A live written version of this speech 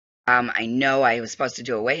I know I was supposed to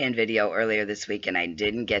do a weigh-in video earlier this week and I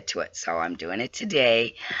didn't get to it, so I'm doing it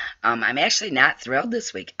today. I'm actually not thrilled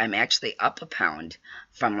this week. I'm actually up a pound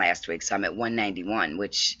from last week, so I'm at 191,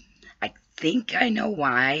 which I think I know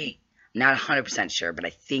why. I'm not 100% sure, but I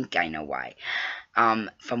think I know why.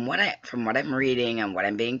 From what I'm reading and what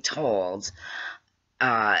I'm being told,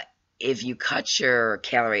 if you cut your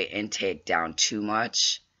calorie intake down too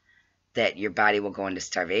much, that your body will go into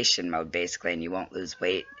starvation mode basically, and you won't lose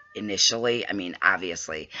weight initially. I mean,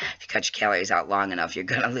 obviously, if you cut your calories out long enough, you're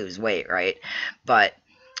going to lose weight, right? But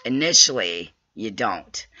initially, you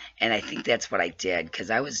don't. And I think that's what I did, because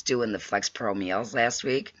I was doing the Flex Pro meals last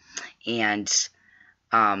week, and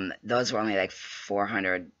those were only like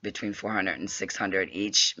 400, between 400 and 600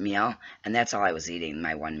 each meal, and that's all I was eating,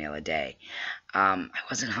 my one meal a day. I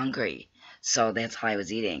wasn't hungry, so that's all I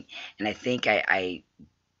was eating. And I think I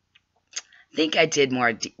did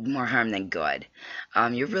more harm than good.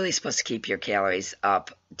 You're really supposed to keep your calories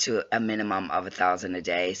up to a minimum of 1,000 a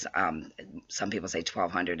day. Some people say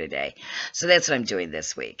 1,200 a day. So that's what I'm doing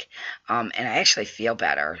this week. And I actually feel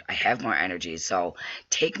better. I have more energy. So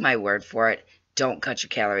take my word for it. Don't cut your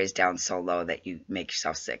calories down so low that you make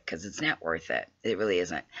yourself sick, because it's not worth it. It really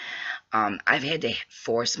isn't. I've had to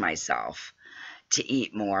force myself to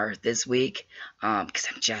eat more this week because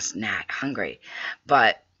I'm just not hungry.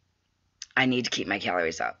 But I need to keep my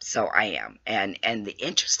calories up, so I am. And the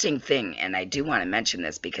interesting thing, and I do want to mention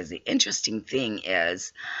this because the interesting thing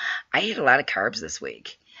is I ate a lot of carbs this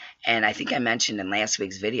week. And I think I mentioned in last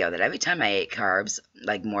week's video that every time I ate carbs,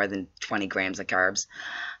 like more than 20 grams of carbs,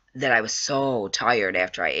 that I was so tired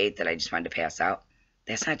after I ate that I just wanted to pass out.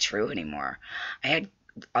 That's not true anymore. I had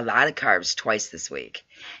a lot of carbs twice this week,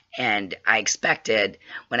 and I expected,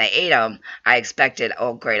 when I ate them, I expected,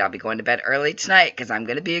 oh great, I'll be going to bed early tonight because I'm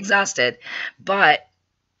going to be exhausted. But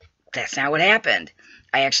that's not what happened.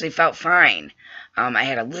 I actually felt fine. I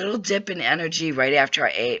had a little dip in energy right after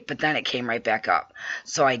I ate, but then it came right back up.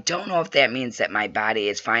 So I don't know if that means that my body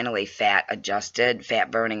is finally fat adjusted,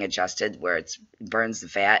 fat burning adjusted, where it burns the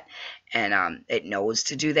fat and it knows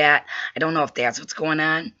to do that. I don't know if that's what's going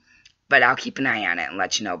on, but I'll keep an eye on it and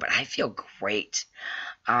let you know. But I feel great.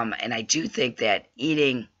 And I do think that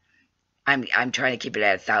eating, I'm trying to keep it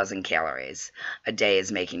at 1,000 calories a day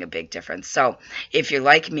is making a big difference. So if you're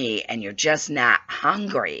like me and you're just not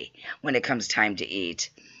hungry when it comes time to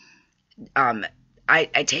eat, I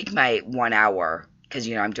take my 1 hour, because,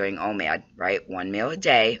 you know, I'm doing OMAD, right? One meal a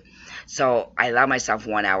day. So I allow myself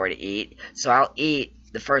 1 hour to eat. So I'll eat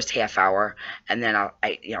the first half hour, and then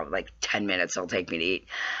like 10 minutes it'll take me to eat.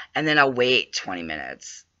 And then I'll wait 20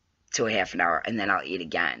 minutes to a half an hour, and then I'll eat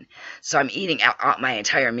again. So I'm eating out my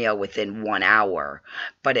entire meal within 1 hour,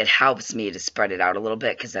 but it helps me to spread it out a little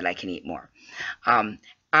bit because then I can eat more.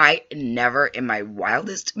 I never in my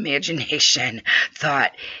wildest imagination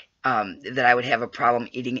thought that I would have a problem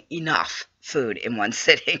eating enough food in one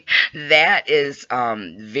sitting. That is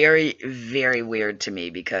very, very weird to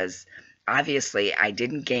me, because obviously I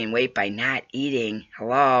didn't gain weight by not eating.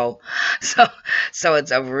 Hello. So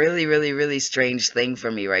it's a really, really, really strange thing for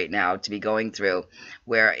me right now to be going through,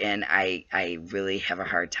 wherein I really have a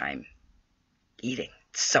hard time eating.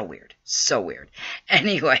 It's so weird. So weird.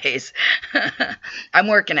 Anyways, I'm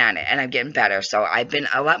working on it and I'm getting better. So I've been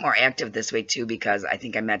a lot more active this week too, because I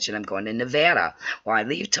think I mentioned I'm going to Nevada. Well, I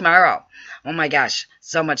leave tomorrow. Oh my gosh,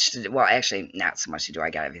 so much to do. Well, actually, not so much to do.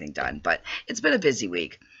 I got everything done, but it's been a busy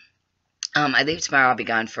week. I leave tomorrow. I'll be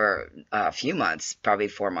gone for a few months, probably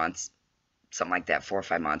 4 months, something like that, 4 or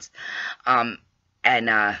 5 months.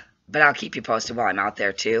 But I'll keep you posted while I'm out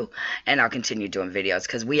there too, and I'll continue doing videos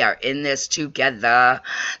because we are in this together.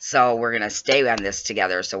 So we're going to stay on this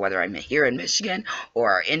together. So whether I'm here in Michigan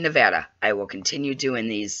or in Nevada, I will continue doing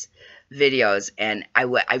these videos. And I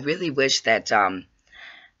really wish that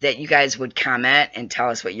that you guys would comment and tell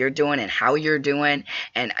us what you're doing and how you're doing.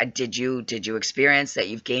 And did you experience that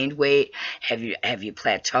you've gained weight? Have you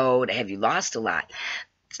plateaued? Have you lost a lot?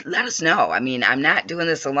 Let us know. I mean, I'm not doing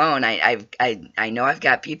this alone. I know I've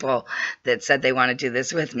got people that said they want to do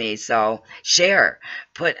this with me. So share,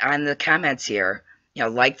 put on the comments here. You know,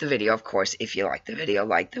 like the video, of course. If you like the video,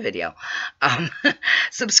 like the video.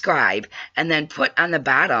 Subscribe, and then put on the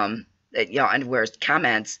bottom, you know, and where's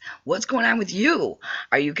comments, what's going on with you?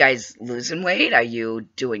 Are you guys losing weight? Are you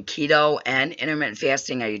doing keto and intermittent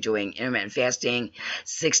fasting? Are you doing intermittent fasting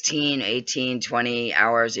 16, 18, 20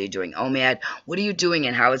 hours? Are you doing OMAD? What are you doing,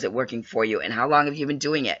 and how is it working for you? And how long have you been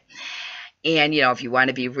doing it? And, if you want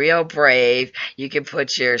to be real brave, you can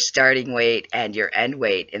put your starting weight and your end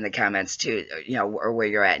weight in the comments too, or where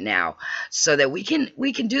you're at now, so that we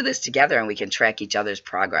can do this together, and we can track each other's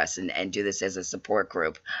progress, and do this as a support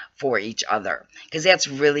group for each other. Because that's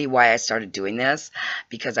really why I started doing this,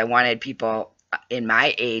 because I wanted people in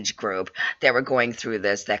my age group that were going through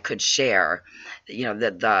this that could share,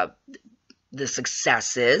 the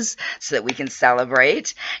successes, so that we can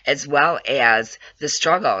celebrate, as well as the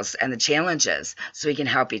struggles and the challenges, so we can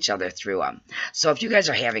help each other through them. So if you guys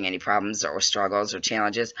are having any problems or struggles or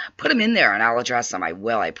challenges, put them in there and I'll address them. I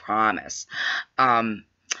will, I promise. And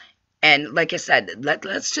like I said,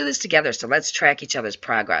 let's do this together. So let's track each other's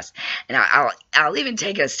progress. And I'll even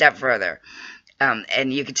take it a step further.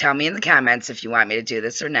 And you can tell me in the comments if you want me to do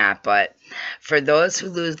this or not. But for those who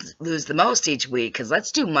lose the most each week, because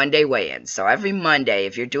let's do Monday weigh-ins. So every Monday,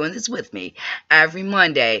 if you're doing this with me, every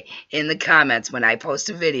Monday in the comments when I post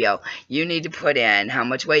a video, you need to put in how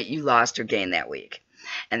much weight you lost or gained that week.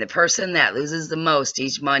 And the person that loses the most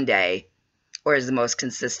each Monday, or is the most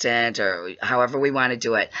consistent, or however we want to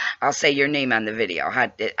do it, I'll say your name on the video.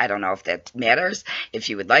 I don't know if that matters. If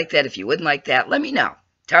you would like that, if you wouldn't like that, let me know.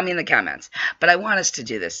 Tell me in the comments. But I want us to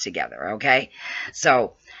do this together, okay?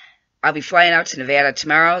 So I'll be flying out to Nevada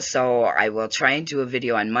tomorrow, so I will try and do a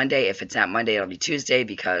video on Monday. If it's not Monday, it'll be Tuesday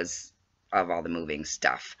because of all the moving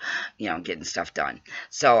stuff, getting stuff done.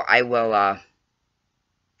 So I will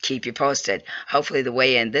keep you posted. Hopefully the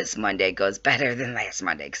weigh-in this Monday goes better than last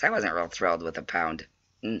Monday, because I wasn't real thrilled with a pound.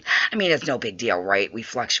 I mean, it's no big deal, right? We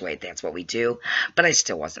fluctuate. That's what we do. But I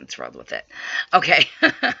still wasn't thrilled with it. Okay.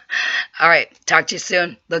 All right. Talk to you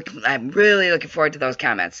soon. I'm really looking forward to those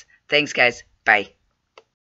comments. Thanks, guys. Bye.